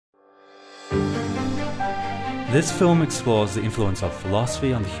This film explores the influence of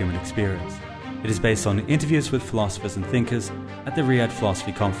philosophy on the human experience. It is based on interviews with philosophers and thinkers at the Riyadh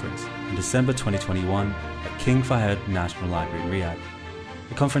Philosophy Conference in December 2021 at King Fahad National Library in Riyadh.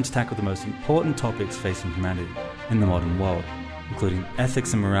 The conference tackled the most important topics facing humanity in the modern world, including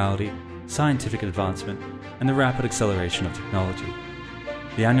ethics and morality, scientific advancement, and the rapid acceleration of technology.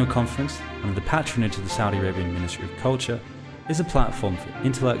 The annual conference, under the patronage of the Saudi Arabian Ministry of Culture, is a platform for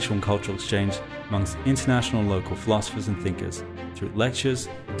intellectual and cultural exchange amongst international and local philosophers and thinkers through lectures,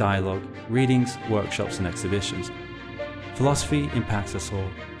 dialogue, readings, workshops, and exhibitions. Philosophy impacts us all.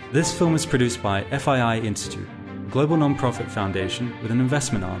 This film is produced by FII Institute, a global non-profit foundation with an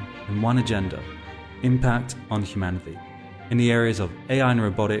investment arm and one agenda: impact on humanity, in the areas of AI and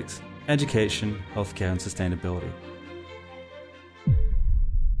robotics, education, healthcare, and sustainability.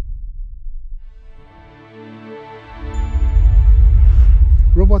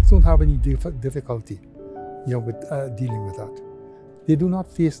 Robots don't have any difficulty, with dealing with that. They do not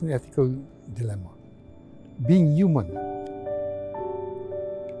face an ethical dilemma. Being human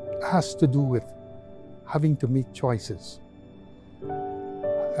has to do with having to make choices,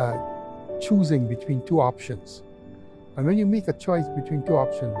 choosing between two options. And when you make a choice between two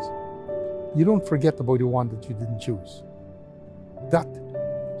options, you don't forget about the one that you didn't choose. That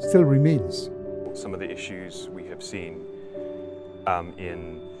still remains. Some of the issues we have seen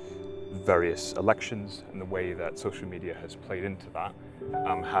in various elections and the way that social media has played into that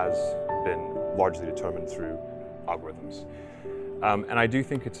has been largely determined through algorithms. And I do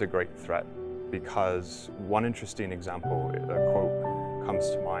think it's a great threat, because one interesting example, a quote comes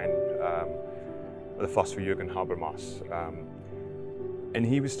to mind, the philosopher Jürgen Habermas, and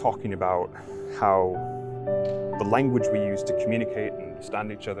he was talking about how the language we use to communicate and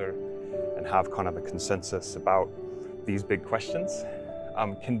understand each other and have kind of a consensus about these big questions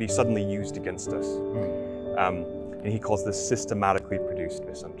can be suddenly used against us. And he calls this systematically produced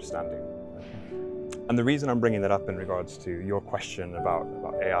misunderstanding. And the reason I'm bringing that up in regards to your question about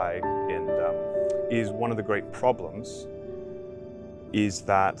AI is one of the great problems is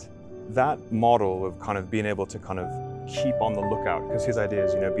that model of kind of being able to kind of keep on the lookout, because his idea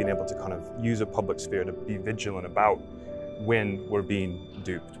is, being able to kind of use a public sphere to be vigilant about when we're being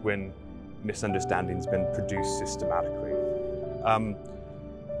duped, when misunderstanding's been produced systematically,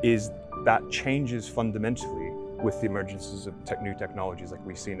 is that changes fundamentally with the emergences of new technologies like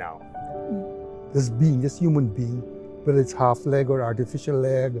we see now. This human being, whether it's half leg or artificial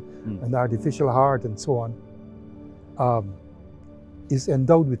leg, an artificial heart and so on, is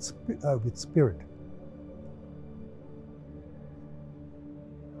endowed with spirit.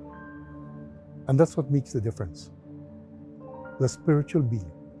 And that's what makes the difference. The spiritual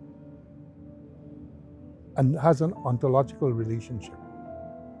being. And has an ontological relationship,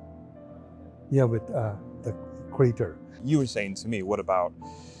 with the Creator. You were saying to me, what about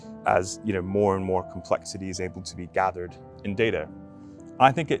as more and more complexity is able to be gathered in data?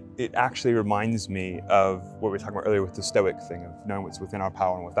 I think it actually reminds me of what we were talking about earlier with the Stoic thing of knowing what's within our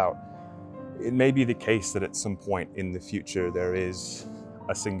power and without. It may be the case that at some point in the future there is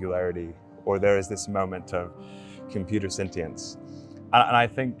a singularity, or there is this moment of computer sentience, and I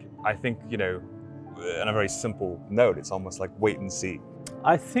think on a very simple note, it's almost like wait and see.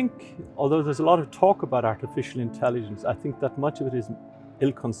 I think, although there's a lot of talk about artificial intelligence, I think that much of it is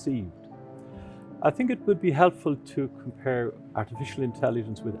ill-conceived. I think it would be helpful to compare artificial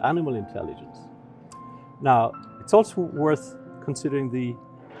intelligence with animal intelligence. Now, it's also worth considering the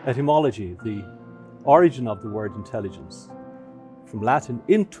etymology, the origin of the word intelligence. From Latin,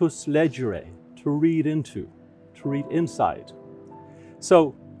 intus legere, to read into, to read inside.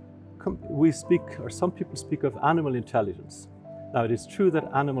 So, we speak, or some people speak of animal intelligence. Now, it is true that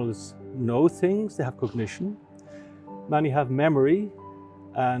animals know things, they have cognition. Many have memory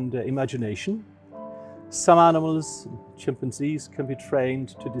and imagination. Some animals, chimpanzees, can be trained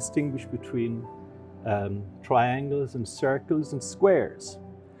to distinguish between triangles and circles and squares.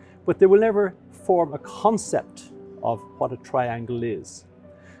 But they will never form a concept of what a triangle is.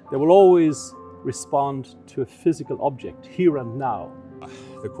 They will always respond to a physical object, here and now.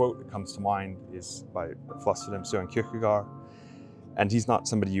 The quote that comes to mind is by a philosopher named Søren Kierkegaard, and he's not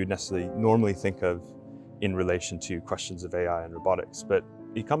somebody you'd necessarily normally think of in relation to questions of AI and robotics, but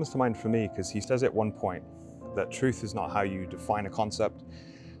he comes to mind for me because he says at one point that truth is not how you define a concept,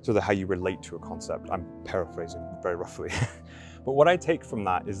 it's rather how you relate to a concept. I'm paraphrasing very roughly. But what I take from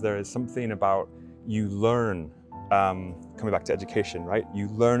that is there is something about you learn, coming back to education, right? You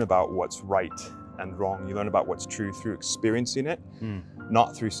learn about what's right and wrong. You learn about what's true through experiencing it,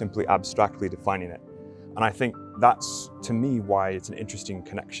 not through simply abstractly defining it. And I think that's, to me, why it's an interesting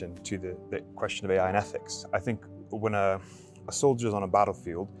connection to the question of AI and ethics. I think when a soldier's on a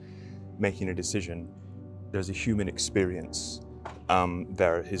battlefield making a decision, there's a human experience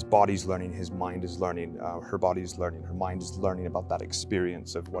there. His body's learning, his mind is learning, her body's learning, her mind is learning about that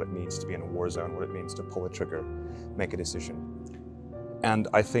experience of what it means to be in a war zone, what it means to pull a trigger, make a decision. And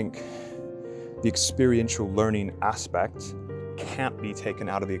I think the experiential learning aspect can't be taken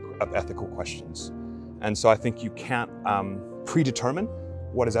out of ethical questions. And so I think you can't predetermine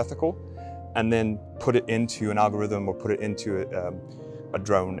what is ethical and then put it into an algorithm or put it into a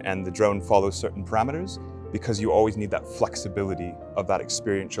drone, and the drone follows certain parameters, because you always need that flexibility of that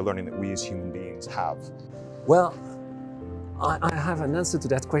experiential learning that we as human beings have. Well, I have an answer to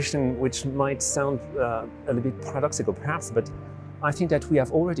that question which might sound a little bit paradoxical perhaps, but I think that we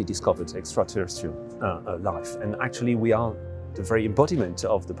have already discovered extraterrestrial life, and actually we are the very embodiment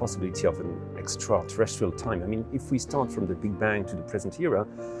of the possibility of an extraterrestrial time. I mean, if we start from the Big Bang to the present era,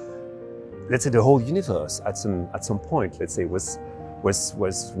 let's say the whole universe at some point, let's say, was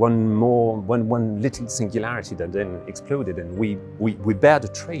one little singularity that then exploded, and we bear the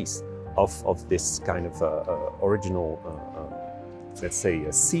trace of this kind of original, let's say,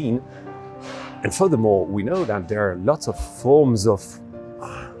 scene. And furthermore, we know that there are lots of forms of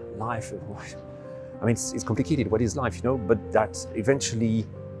life. I mean, it's complicated. What is life, you know? But that eventually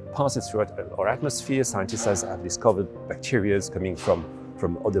passes through our atmosphere. Scientists have discovered bacteria coming from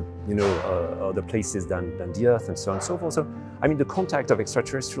other, other places than the Earth, and so on and so forth. So, I mean, the contact of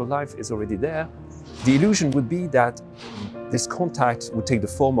extraterrestrial life is already there. The illusion would be that this contact would take the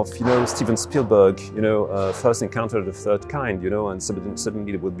form of, Steven Spielberg, First Encounter of the Third Kind, and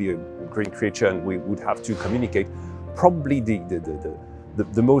suddenly there would be a green creature and we would have to communicate. Probably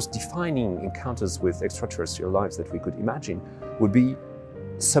the most defining encounters with extraterrestrial lives that we could imagine would be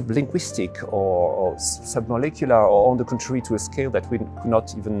sublinguistic or submolecular, or on the contrary, to a scale that we could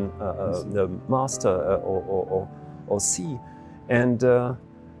not even master or see. And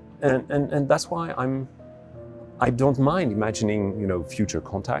that's why I don't mind imagining, future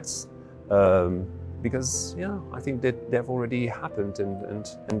contacts, because I think that they've already happened,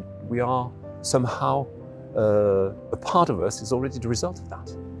 and we are somehow a part of us is already the result of that.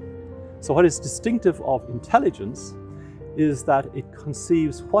 So what is distinctive of intelligence is that it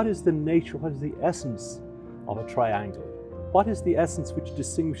conceives what is the nature, what is the essence of a triangle. What is the essence which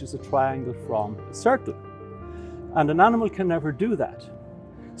distinguishes a triangle from a circle? And an animal can never do that.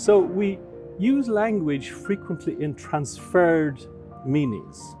 So we use language frequently in transferred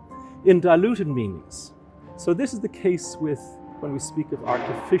meanings, in diluted meanings. So this is the case with when we speak of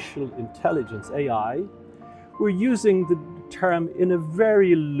artificial intelligence, AI. We're using the term in a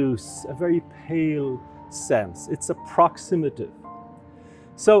very loose, a very pale sense. It's approximative.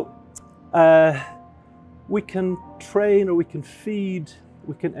 So we can train, or we can feed,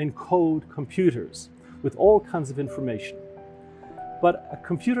 we can encode computers with all kinds of information. But a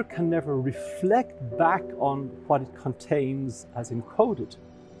computer can never reflect back on what it contains as encoded.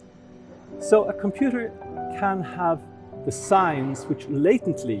 So a computer can have the signs which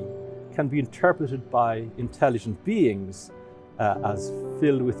latently can be interpreted by intelligent beings as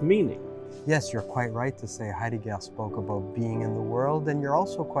filled with meaning. Yes, you're quite right to say Heidegger spoke about being in the world, and you're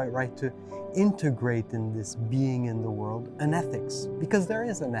also quite right to integrate in this being in the world an ethics, because there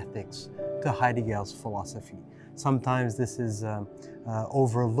is an ethics to Heidegger's philosophy. Sometimes this is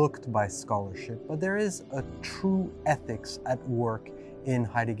overlooked by scholarship, but there is a true ethics at work in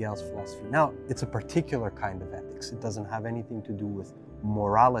Heidegger's philosophy. Now, it's a particular kind of ethics. It doesn't have anything to do with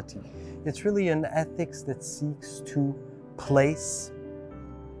morality. It's really an ethics that seeks to place,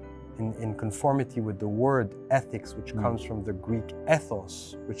 in conformity with the word ethics, which comes from the Greek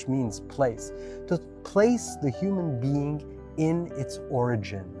ethos, which means place, to place the human being in its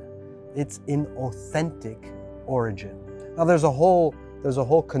origin. It's in authentic origin. Now there's a whole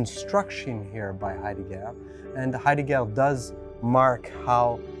construction here by Heidegger, and Heidegger does mark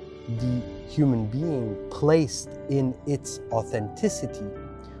how the human being placed in its authenticity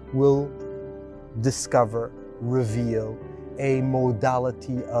will discover, reveal a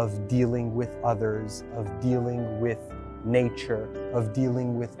modality of dealing with others, of dealing with nature, of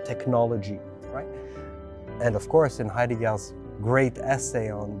dealing with technology, right? And of course, in Heidegger's great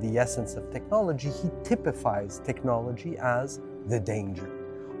essay on the essence of technology, he typifies technology as the danger.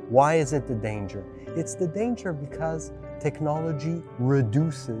 Why is it the danger? It's the danger because technology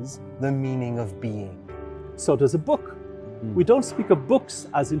reduces the meaning of being. So does a book. We don't speak of books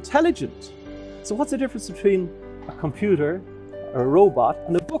as intelligent. So what's the difference between a computer, a robot,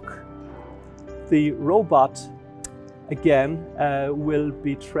 and a book? The robot again, will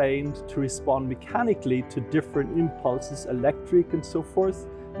be trained to respond mechanically to different impulses, electric and so forth,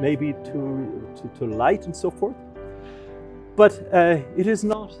 maybe to light and so forth. But it is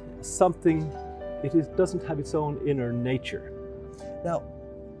not something, doesn't have its own inner nature. Now,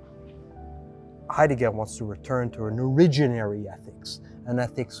 Heidegger wants to return to an originary ethics, an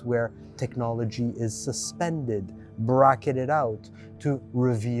ethics where technology is suspended, bracketed out to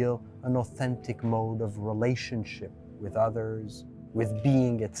reveal an authentic mode of relationship with others, with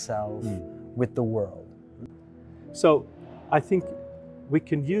being itself, with the world. So I think we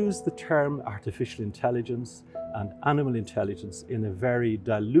can use the term artificial intelligence and animal intelligence in a very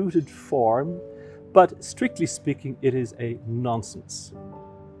diluted form, but strictly speaking, it is a nonsense.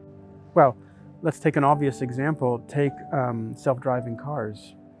 Well, let's take an obvious example. Take self-driving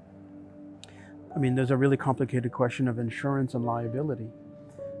cars. I mean, there's a really complicated question of insurance and liability.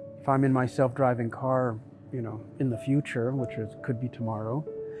 If I'm in my self-driving car, you know, in the future, which could be tomorrow,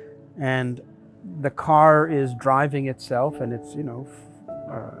 and the car is driving itself and it's, you know,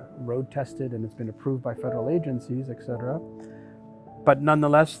 road tested and it's been approved by federal agencies, etc. But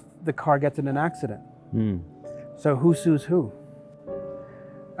nonetheless, the car gets in an accident. So who sues who?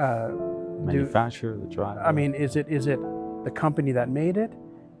 Manufacturer, the driver. I mean, is it the company that made it?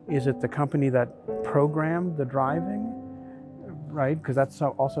 Is it the company that programmed the driving? Right, because that's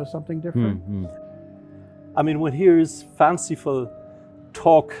also something different. I mean, one hears fanciful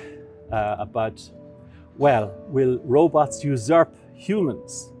talk about, well, will robots usurp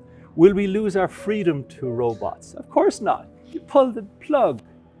humans? Will we lose our freedom to robots? Of course not. You pull the plug,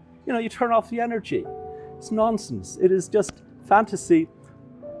 you know, you turn off the energy. It's nonsense. It is just fantasy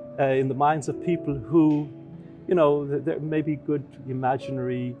in the minds of people who, you know, there may be good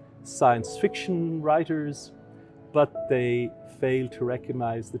imaginary science fiction writers, but they fail to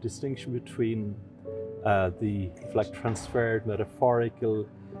recognize the distinction between the transferred, metaphorical,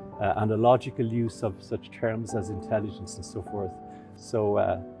 analogical use of such terms as intelligence and so forth. So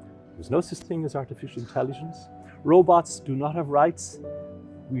there's no such thing as artificial intelligence. Robots do not have rights.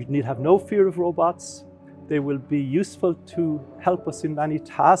 We need have no fear of robots. They will be useful to help us in many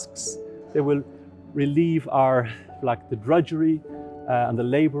tasks. They will relieve our, the drudgery and the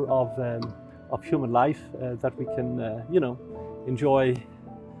labor of human life, that we can, you know, enjoy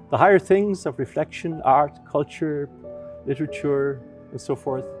the higher things of reflection, art, culture, literature, and so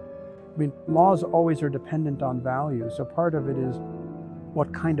forth. I mean, laws always are dependent on values. So part of it is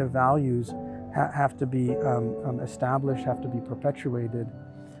what kind of values have to be established, have to be perpetuated,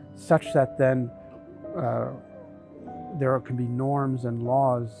 such that then there can be norms and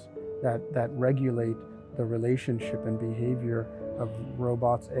laws that regulate the relationship and behavior of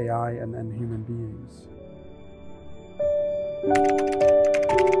robots, AI, and human beings.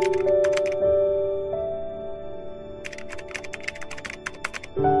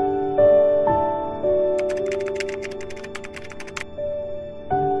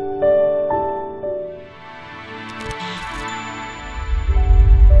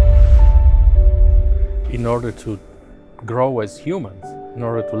 In order to grow as humans, in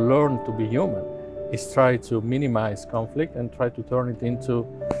order to learn to be human, is try to minimize conflict and try to turn it into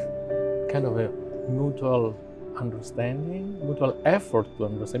kind of a mutual understanding, mutual effort to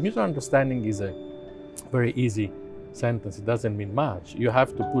understand. Mutual understanding is a very easy sentence. It doesn't mean much. You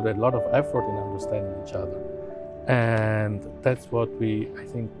have to put a lot of effort in understanding each other. And that's what we, I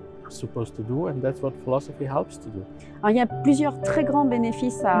think, are supposed to do, and that's what philosophy helps to do. Alors, il y a plusieurs très grands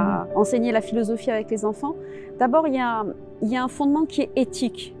bénéfices à enseigner la philosophie avec les enfants. D'abord, il y a un fondement qui est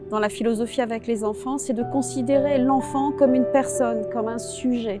éthique dans la philosophie avec les enfants, c'est de considérer l'enfant comme une personne, comme un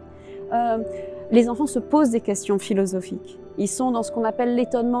sujet. Les enfants se posent des questions philosophiques. Ils sont dans ce qu'on appelle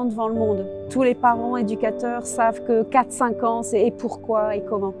l'étonnement devant le monde. Tous les parents éducateurs savent que 4-5 ans, c'est et pourquoi et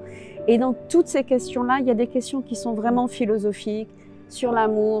comment. Et dans toutes ces questions-là, il y a des questions qui sont vraiment philosophiques, sur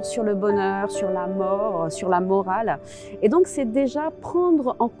l'amour, sur le bonheur, sur la mort, sur la morale. Et donc c'est déjà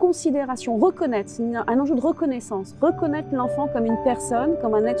prendre en considération, reconnaître, c'est un enjeu de reconnaissance, reconnaître l'enfant comme une personne,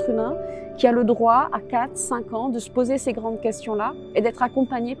 comme un être humain qui a le droit à 4-5 ans de se poser ces grandes questions-là et d'être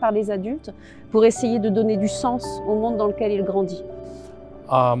accompagné par les adultes pour essayer de donner du sens au monde dans lequel il grandit.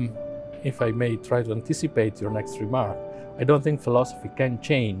 If I may try to anticipate your next remark, I don't think philosophy can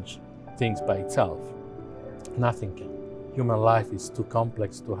change things by itself. Nothing can. Human life is too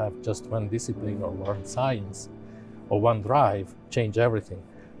complex to have just one discipline or one science or one drive change everything.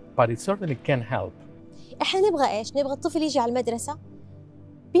 But it certainly can help. احنا نبغى ايش؟ نبغى الطفل يجي على المدرسة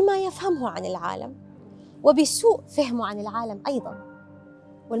بما يفهمه عن العالم وبسوء فهمه عن العالم أيضا.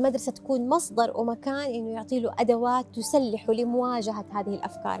 والمدرسة تكون مصدر ومكان إنه يعطي له أدوات تسلحه لمواجهة هذه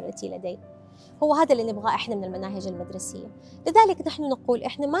الأفكار التي لديه. هو هذا اللي نبغاه إحنا من المناهج المدرسية. لذلك نحن نقول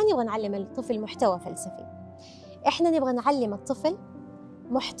إحنا ما نبغى نعلم الطفل محتوى فلسفي، إحنا نبغى نعلم الطفل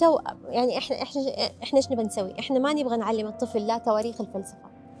محتوى. يعني إحنا إيش نبغى نسوي؟ إحنا ما نبغى نعلم الطفل لا تواريخ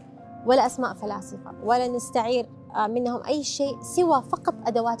الفلسفة ولا أسماء فلاسفة ولا نستعير منهم أي شيء سوى فقط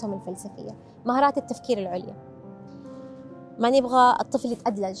أدواتهم الفلسفية، مهارات التفكير العليا. ما نبغى الطفل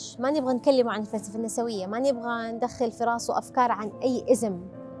يتأدلج، ما نبغى نكلمه عن الفلسفة النسوية، ما نبغى ندخل في راسه أفكار عن أي إزم.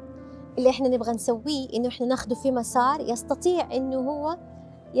 اللي إحنا نبغى نسويه إنه إحنا ناخده في مسار يستطيع إنه هو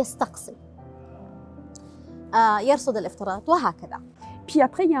يستقصي، يرصد الافتراضات وهكذا. Puis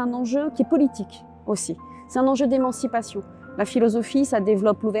après, il y a un enjeu qui est politique aussi. C'est un enjeu d'émancipation. La philosophie, ça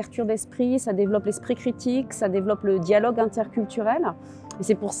développe l'ouverture d'esprit, ça développe l'esprit critique, ça développe le dialogue interculturel. Et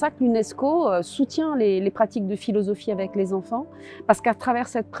c'est pour ça que l'UNESCO soutient les pratiques de philosophie avec les enfants, parce qu'à travers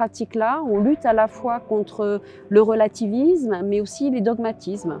cette pratique-là, on lutte à la fois contre le relativisme, mais aussi les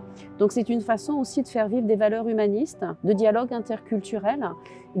dogmatismes. Donc c'est une façon aussi de faire vivre des valeurs humanistes, de dialogue interculturel,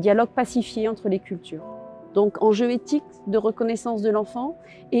 dialogue pacifié entre les cultures. Donc enjeu éthique de reconnaissance de l'enfant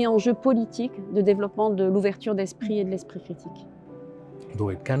et enjeu politique de développement de l'ouverture d'esprit et de l'esprit critique.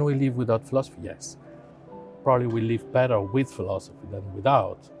 Can we live without philosophy? Yes. Probably we live better with philosophy than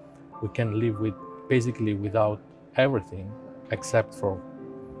without. We can live basically without everything except for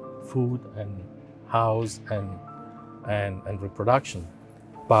food and house and reproduction.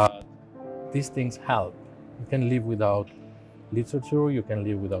 But these things help. You can live without literature, you can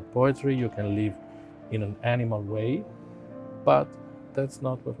live without poetry, you can live in an animal way, but that's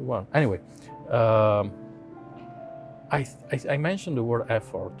not what we want. Anyway, I mentioned the word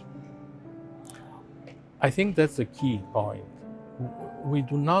effort. I think that's the key point. We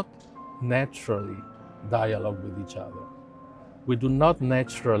do not naturally dialogue with each other. We do not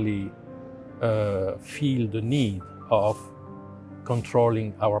naturally feel the need of controlling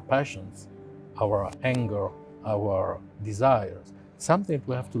our passions, our anger, our desires. Something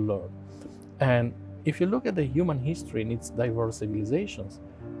we have to learn. And if you look at the human history in its diverse civilizations,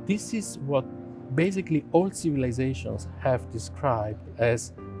 this is what basically all civilizations have described as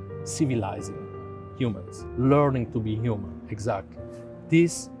civilizing humans, learning to be human, exactly.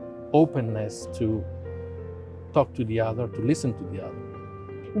 This openness to talk to the other, to listen to the other.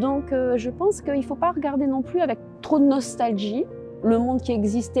 Donc je pense qu'il ne faut pas regarder non plus avec trop de nostalgie le monde qui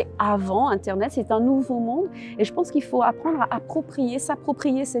existait avant Internet. C'est un nouveau monde et je pense qu'il faut apprendre à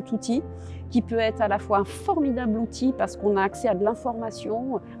s'approprier cet outil qui peut être à la fois un formidable outil parce qu'on a accès à de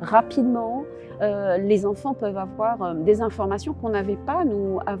l'information rapidement. Les enfants peuvent avoir des informations qu'on n'avait pas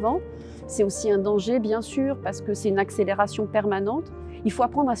nous avant. C'est aussi un danger bien sûr parce que c'est une accélération permanente. Il faut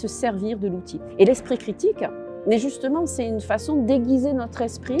apprendre à se servir de l'outil. Et l'esprit critique, mais justement c'est une façon d'aiguiser notre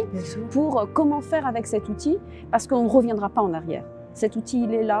esprit pour comment faire avec cet outil parce qu'on ne reviendra pas en arrière. Cet outil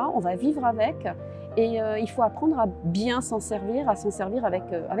il est là, on va vivre avec et il faut apprendre à bien s'en servir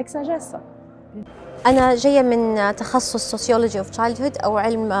avec sagesse. أنا جاية من تخصص Sociology of Childhood أو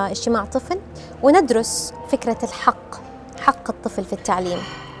علم اجتماع طفل، وندرس فكرة حق الطفل في التعليم،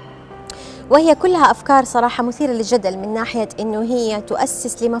 وهي كلها أفكار صراحة مثيرة للجدل من ناحية إنه هي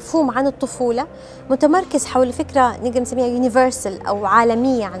تؤسس لمفهوم عن الطفولة متمركز حول فكرة نقدر نسميها universal أو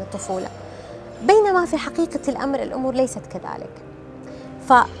عالمية عن الطفولة، بينما في حقيقة الأمر الأمور ليست كذلك.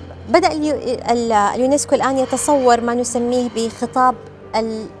 فبدأ اليونسكو الآن يتصور ما نسميه بخطاب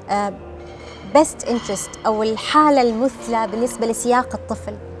best interest أو الحالة المثلى بالنسبة لسياق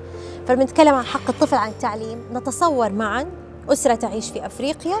الطفل. فبنتكلم عن حق الطفل عن التعليم، نتصور معا أسرة تعيش في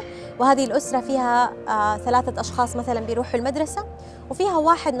أفريقيا، وهذه الأسرة فيها 3 أشخاص مثلا بيروحوا المدرسة، وفيها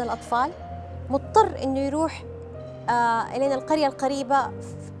واحد من الأطفال مضطر إنه يروح إلى القرية القريبة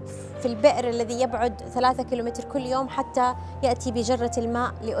في البئر الذي يبعد 3 كيلومتر كل يوم حتى يأتي بجرة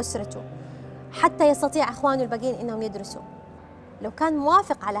الماء لأسرته، حتى يستطيع أخوانه الباقيين إنهم يدرسوا. لو كان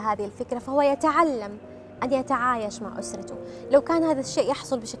موافق على هذه الفكرة فهو يتعلم أن يتعايش مع أسرته. لو كان هذا الشيء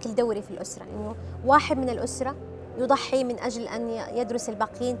يحصل بشكل دوري في الأسرة، إنه واحد من الأسرة يضحي من أجل أن يدرس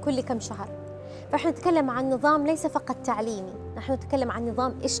الباقيين كل كم شهر، فنحن نتكلم عن نظام ليس فقط تعليمي، نحن نتكلم عن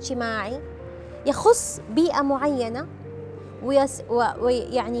نظام اجتماعي يخص بيئة معينة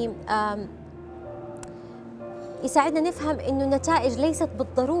ويعني يساعدنا نفهم إنه النتائج ليست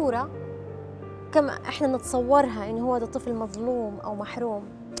بالضرورة كما إحنا نتصورها، إنه هو ده طفل مظلوم أو محروم.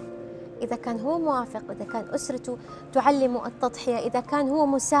 إذا كان هو موافق، إذا كان أسرته تعلمه التضحية، إذا كان هو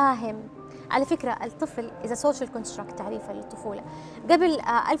مساهم. على فكرة الطفل إذا social construct تعريفه للطفولة، قبل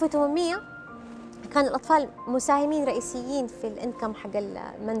 1800 كان الأطفال مساهمين رئيسيين في الإنكم حق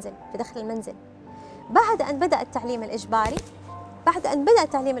المنزل، في دخل المنزل. بعد أن بدأ التعليم الإجباري بعد أن بدأ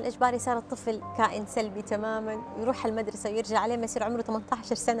التعليم الإجباري صار الطفل كائن سلبي تماماً، يروح المدرسة ويرجع عليه ما يصير عمره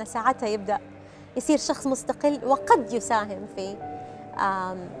 18 سنة، ساعتها يبدأ يصير شخص مستقل وقد يساهم في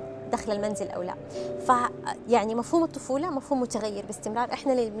دخل المنزل أو لا. فيعني مفهوم الطفولة مفهوم متغير باستمرار،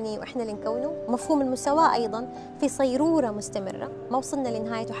 إحنا اللي نبنيه وإحنا اللي نكونه. مفهوم المساواة أيضاً في صيرورة مستمرة، ما وصلنا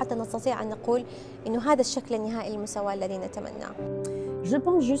لنهايته حتى نستطيع أن نقول إنه هذا الشكل النهائي للمساواة الذي نتمناه. Je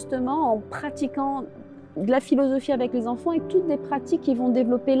pense justement en pratiquant de la philosophie avec les enfants et toutes des pratiques qui vont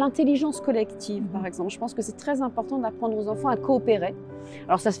développer l'intelligence collective, par exemple. Je pense que c'est très important d'apprendre aux enfants à coopérer.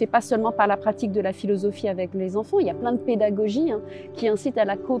 Alors ça ne se fait pas seulement par la pratique de la philosophie avec les enfants, il y a plein de pédagogies qui incitent à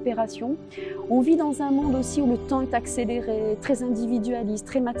la coopération. On vit dans un monde aussi où le temps est accéléré, très individualiste,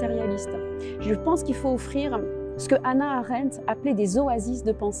 très matérialiste. Je pense qu'il faut offrir ce que Hannah Arendt appelait des oasis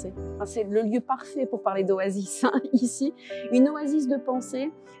de pensée. Enfin, c'est le lieu parfait pour parler d'oasis ici. Une oasis de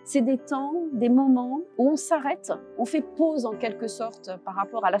pensée, c'est des temps, des moments où on s'arrête, on fait pause en quelque sorte par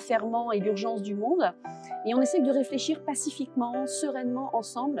rapport à l'affairement et l'urgence du monde et on essaie de réfléchir pacifiquement, sereinement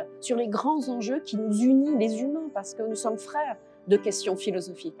ensemble sur les grands enjeux qui nous unissent les humains parce que nous sommes frères de questions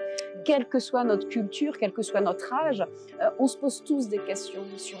philosophiques. Quelle que soit notre culture, quel que soit notre âge, on se pose tous des questions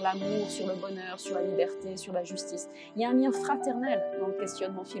sur l'amour, sur le bonheur, sur la liberté, sur la justice. Il y a un lien fraternel dans le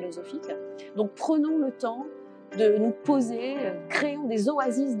questionnement philosophique. Donc prenons le temps de nous poser, créons des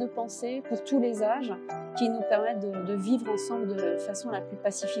oasis de pensée pour tous les âges qui nous permettent de vivre ensemble de façon la plus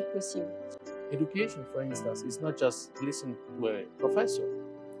pacifique possible. Education, for instance, is not just listen to a professor.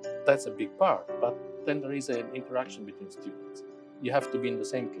 That's a big part, but then there is an interaction between students. You have to be in the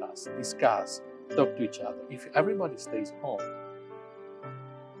same class, discuss, talk to each other. If everybody stays home,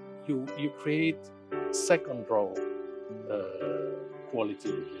 you create second row quality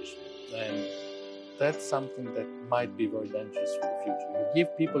education. And that's something that might be very dangerous for the future. You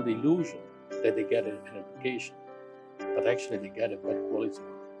give people the illusion that they get an education, but actually they get a bad quality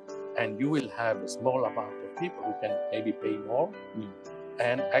one. And you will have a small amount of people who can maybe pay more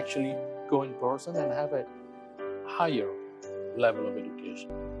and actually go in person and have a higher level of education.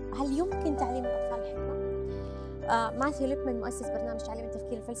 هل يمكن تعليم الأطفال الحكمة؟ ماثيو ليبمان مؤسس برنامج تعليم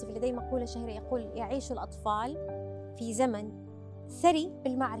التفكير الفلسفي لديه مقولة شهيرة يقول: يعيش الأطفال في زمن ثري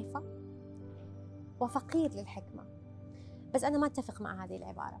بالمعرفة وفقير للحكمة. بس أنا ما أتفق مع هذه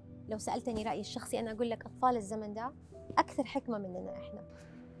العبارة. لو سألتني رأيي الشخصي أنا أقول لك أطفال الزمن ده أكثر حكمة مننا إحنا.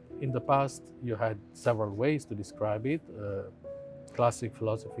 In the past, you had several ways to describe it. Classic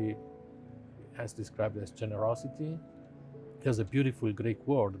philosophy has described it as generosity. There's a beautiful Greek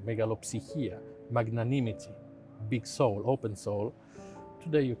word, megalopsychia, magnanimity, big soul, open soul.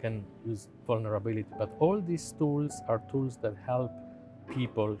 Today you can use vulnerability, but all these tools are tools that help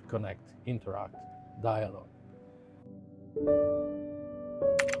people connect, interact, dialogue.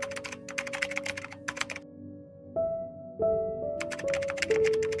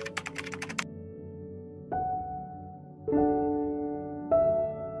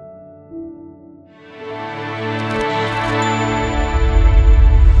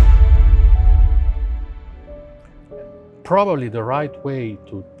 Probably the right way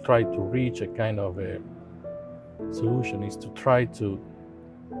to try to reach a kind of a solution is to try to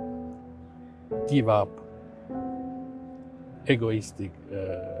give up egoistic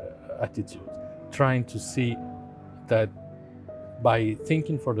attitude, trying to see that by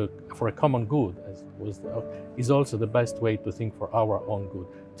thinking for a common good is also the best way to think for our own good.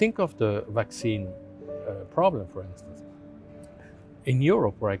 Think of the vaccine problem, for instance. In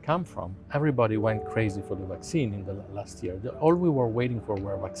Europe, where I come from, everybody went crazy for the vaccine in the last year. All we were waiting for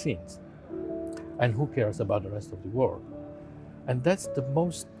were vaccines. And who cares about the rest of the world? And that's the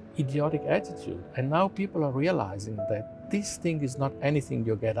most idiotic attitude. And now people are realizing that this thing is not anything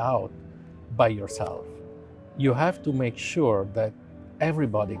you get out by yourself. You have to make sure that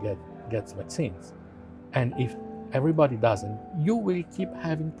everybody gets vaccines. And if everybody doesn't, you will keep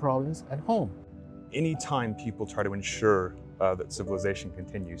having problems at home. Anytime people try to ensure that civilization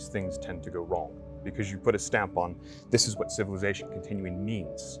continues, things tend to go wrong because you put a stamp on this is what civilization continuing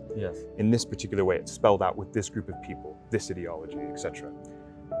means. Yes. In this particular way, it's spelled out with this group of people, this ideology, etc.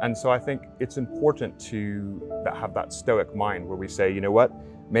 And so I think it's important to have that stoic mind where we say, you know what,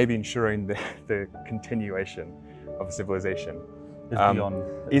 maybe ensuring the continuation of a civilization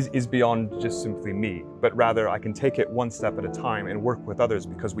is beyond just simply me, but rather I can take it one step at a time and work with others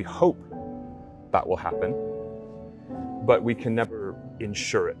because we hope that will happen, but we can never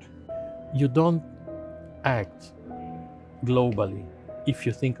ensure it. You don't act globally if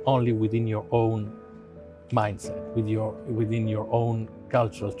you think only within your own mindset, within your own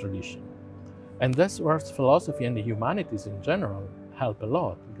cultural tradition. And that's where philosophy and the humanities in general help a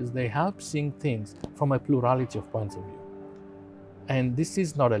lot, because they help seeing things from a plurality of points of view. And this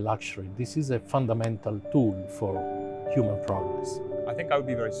is not a luxury. This is a fundamental tool for human progress. I think I would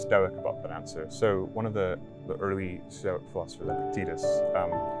be very stoic about that answer. So one of the early Stoic philosophers, Epictetus,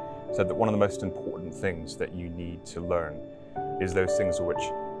 said that one of the most important things that you need to learn is those things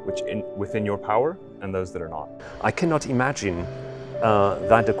within your power and those that are not. I cannot imagine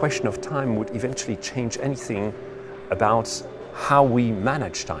that the question of time would eventually change anything about how we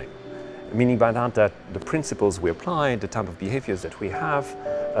manage time. Meaning by that the principles we apply, the type of behaviors that we have,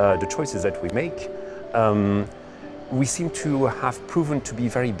 the choices that we make, we seem to have proven to be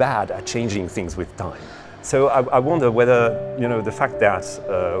very bad at changing things with time. So I wonder whether, the fact that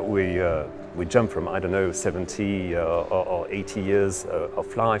we jump from, I don't know, 70 or 80 years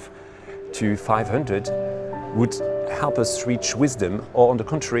of life to 500 would help us reach wisdom, or on the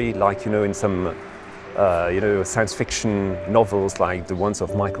contrary, like, in some science fiction novels like the ones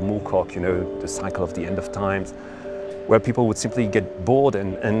of Michael Moorcock, The Cycle of the End of Times, where people would simply get bored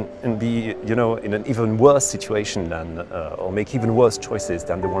and be, in an even worse situation than, or make even worse choices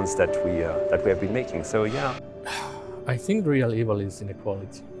than the ones that we have been making. So yeah. I think real evil is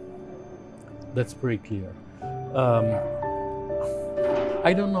inequality. That's pretty clear.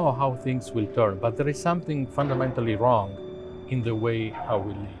 I don't know how things will turn, but there is something fundamentally wrong in the way how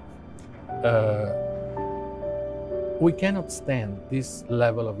we live. We cannot stand this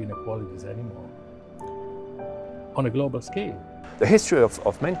level of inequalities anymore on a global scale. The history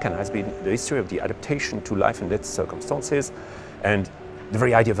of mankind has been the history of the adaptation to life and death circumstances, and the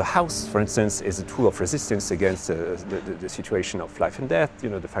very idea of a house, for instance, is a tool of resistance against the situation of life and death,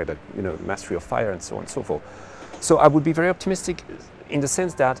 the fact that, mastery of fire and so on and so forth. So I would be very optimistic in the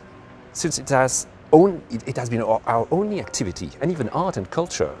sense that since it has been our only activity, and even art and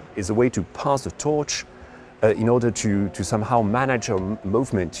culture is a way to pass the torch in order to somehow manage our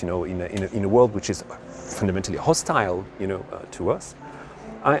movement, in a world which is fundamentally hostile, to us.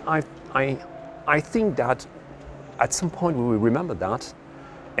 I think that at some point we will remember that,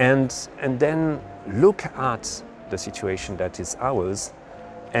 and then look at the situation that is ours,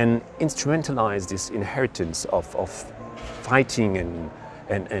 and instrumentalize this inheritance of fighting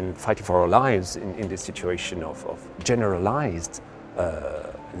and fighting for our lives in this situation of generalized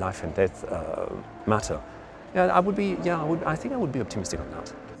life and death matter. Yeah, I think I would be optimistic on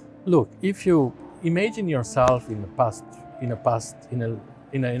that. Look, if you imagine yourself in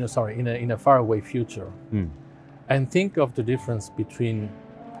a faraway future, and think of the difference between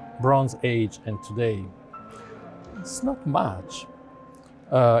Bronze Age and today, it's not much.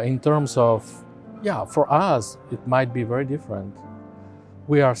 In terms of, for us, it might be very different.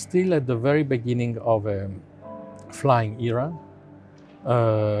 We are still at the very beginning of a flying era.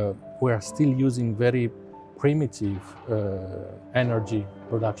 We are still using very primitive energy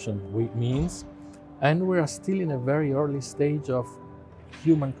production means, and we are still in a very early stage of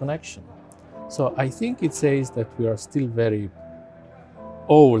human connection. So I think it says that we are still very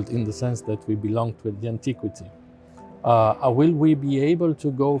old in the sense that we belong to the antiquity. Will we be able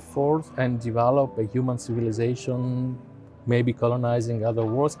to go forth and develop a human civilization, maybe colonizing other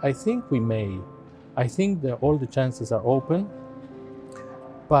worlds? I think we may. I think that all the chances are open,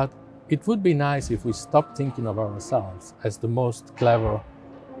 but it would be nice if we stopped thinking of ourselves as the most clever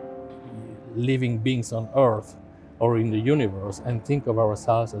living beings on Earth or in the universe, and think of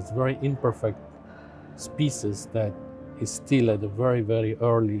ourselves as very imperfect species that is still at a very, very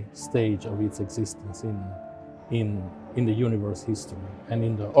early stage of its existence in the universe history and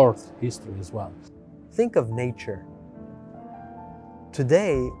in the Earth history as well. Think of nature.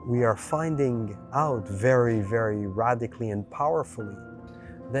 Today, we are finding out very, very radically and powerfully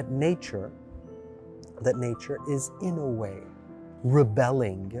that nature is in a way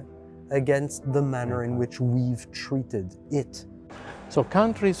rebelling against the manner in which we've treated it. So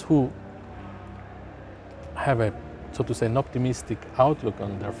countries who have a, so to say, an optimistic outlook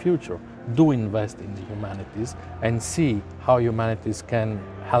on their future do invest in the humanities and see how humanities can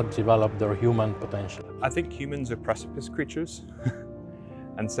help develop their human potential. I think humans are precipice creatures.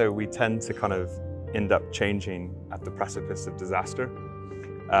 And so we tend to kind of end up changing at the precipice of disaster.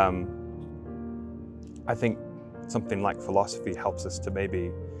 I think something like philosophy helps us to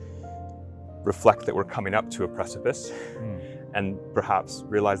maybe reflect that we're coming up to a precipice and perhaps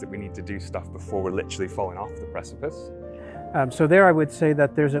realize that we need to do stuff before we're literally falling off the precipice. So there I would say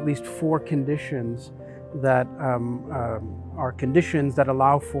that there's at least 4 conditions that are conditions that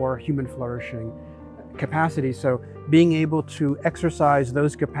allow for human flourishing capacities. So being able to exercise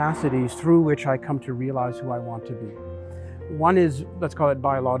those capacities through which I come to realize who I want to be. One is, let's call it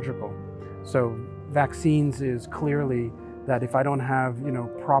biological. So vaccines is clearly that if I don't have,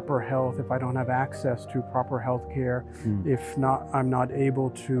 proper health, if I don't have access to proper health care, if not, I'm not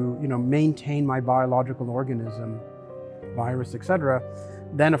able to, maintain my biological organism, virus, etc.,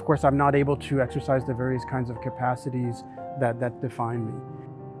 then of course I'm not able to exercise the various kinds of capacities that define me.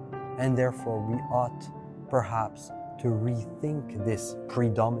 And therefore we ought perhaps to rethink this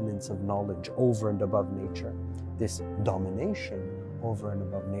predominance of knowledge over and above nature, this domination over and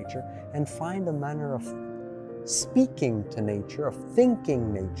above nature, and find a manner of speaking to nature, of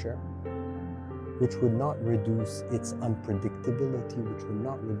thinking nature, which would not reduce its unpredictability, which would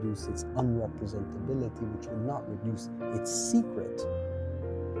not reduce its unrepresentability, which would not reduce its secret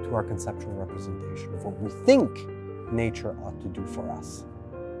to our conceptual representation of what we think nature ought to do for us.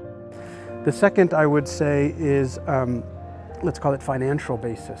 The second, I would say, is, let's call it financial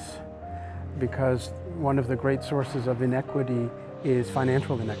basis, because one of the great sources of inequity is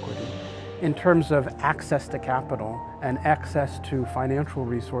financial inequity. In terms of access to capital and access to financial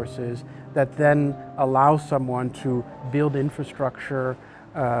resources that then allow someone to build infrastructure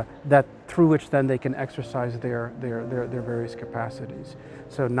through which then they can exercise their various capacities.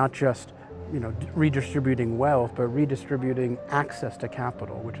 So not just redistributing wealth, but redistributing access to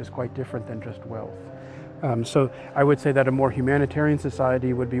capital, which is quite different than just wealth. So I would say that a more humanitarian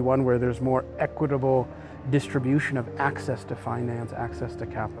society would be one where there's more equitable distribution of access to finance, access to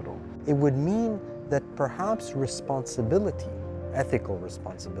capital. It would mean that perhaps responsibility, ethical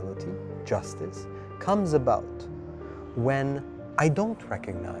responsibility, justice, comes about when I don't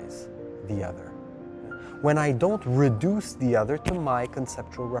recognize the other, when I don't reduce the other to my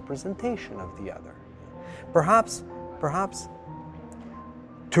conceptual representation of the other. Perhaps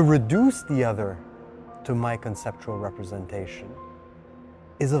to reduce the other to my conceptual representation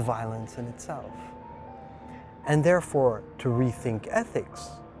is a violence in itself. And therefore, to rethink ethics,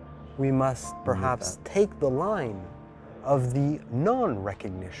 we must perhaps take the line of the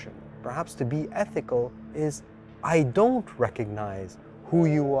non-recognition. Perhaps to be ethical is, I don't recognize who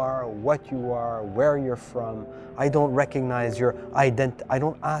you are, what you are, where you're from. I don't recognize your identity. I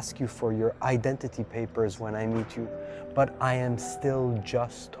don't ask you for your identity papers when I meet you, but I am still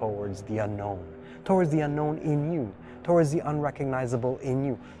just towards the unknown in you, towards the unrecognizable in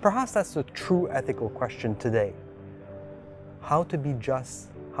you. Perhaps that's the true ethical question today. How to be just,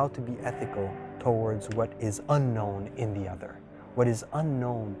 how to be ethical towards what is unknown in the other, what is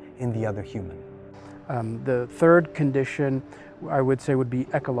unknown in the other human. The third condition, I would say, would be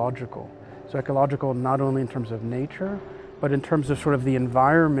ecological. So ecological not only in terms of nature, but in terms of sort of the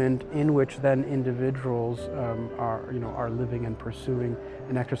environment in which then individuals are living and pursuing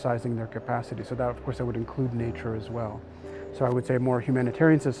and exercising their capacity. So that, of course, that would include nature as well. So I would say a more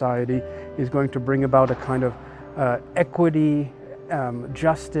humanitarian society is going to bring about a kind of equity,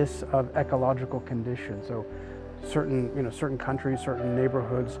 justice of ecological conditions. So certain countries, certain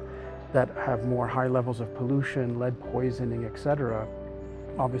neighborhoods that have more high levels of pollution, lead poisoning, etc.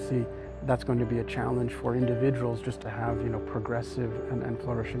 Obviously, that's going to be a challenge for individuals just to have progressive and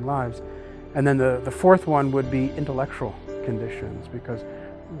flourishing lives. And then the fourth one would be intellectual conditions, because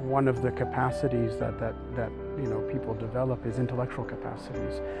one of the capacities that people develop is intellectual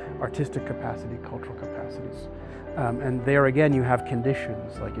capacities, artistic capacity, cultural capacities. And there again, you have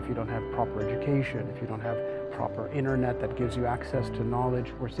conditions, like if you don't have proper education, if you don't have proper internet that gives you access to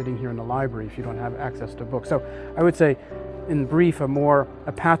knowledge. We're sitting here in the library if you don't have access to books. So I would say, in brief,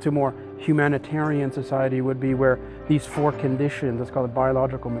 a path to a more humanitarian society would be where these four conditions, let's call it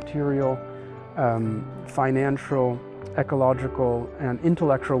biological, material, financial, ecological, and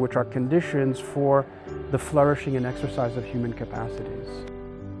intellectual, which are conditions for the flourishing and exercise of human capacities.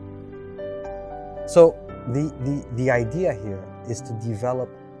 So the idea here is to develop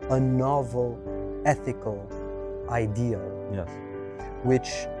a novel ethical ideal, Yes.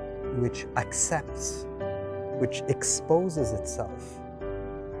 which accepts, which exposes itself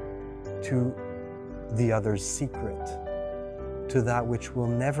to the other's secret, to that which will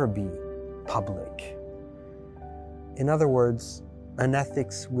never be public. In other words, an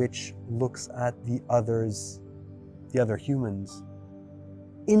ethics which looks at the other human's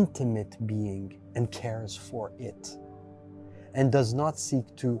intimate being and cares for it, and does not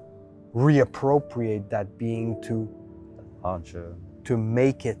seek to reappropriate that being to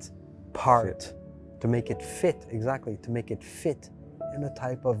make it part, to make it fit, exactly, to make it fit in a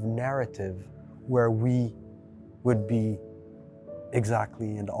type of narrative where we would be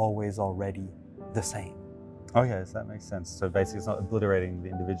exactly and always already the same. Oh yes, that makes sense. So basically it's not obliterating the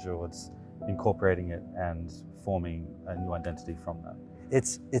individual, it's incorporating it and forming a new identity from that.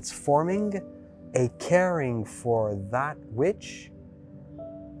 It's forming a caring for that which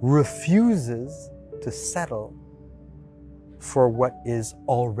refuses to settle for what is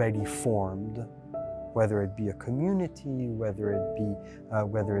already formed, whether it be a community, whether it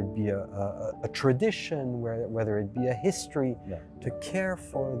be a tradition, whether it be a history, to care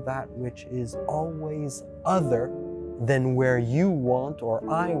for that which is always other than where you want or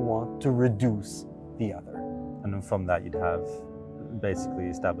I want to reduce the other. And then from that you'd have basically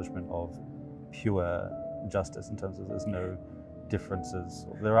establishment of pure justice in terms of there's no differences.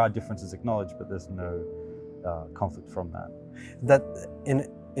 There are differences acknowledged, but there's no conflict from that. That,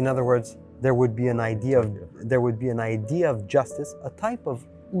 in other words, there would be an idea of justice, a type of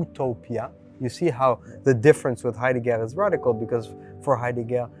utopia. You see how the difference with Heidegger is radical, because for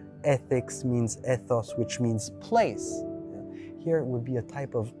Heidegger, ethics means ethos, which means place. Here it would be a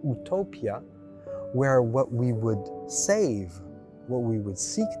type of utopia where what we would save, what we would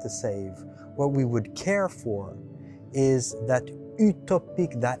seek to save, what we would care for is that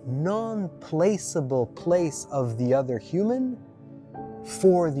utopic, that non-placeable place of the other human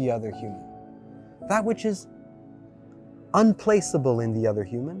for the other human. That which is unplaceable in the other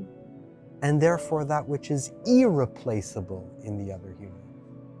human, and therefore that which is irreplaceable in the other human.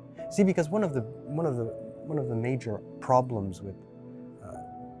 See, because one of the major problems with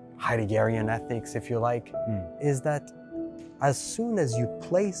Heideggerian ethics, if you like, is that as soon as you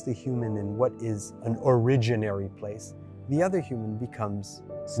place the human in what is an originary place, the other human becomes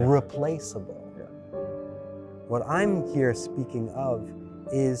replaceable. What I'm here speaking of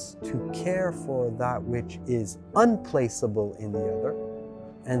is to care for that which is unplaceable in the other,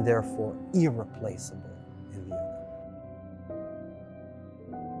 and therefore irreplaceable in the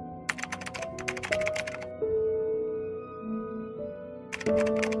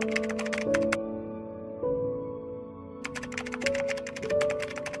other.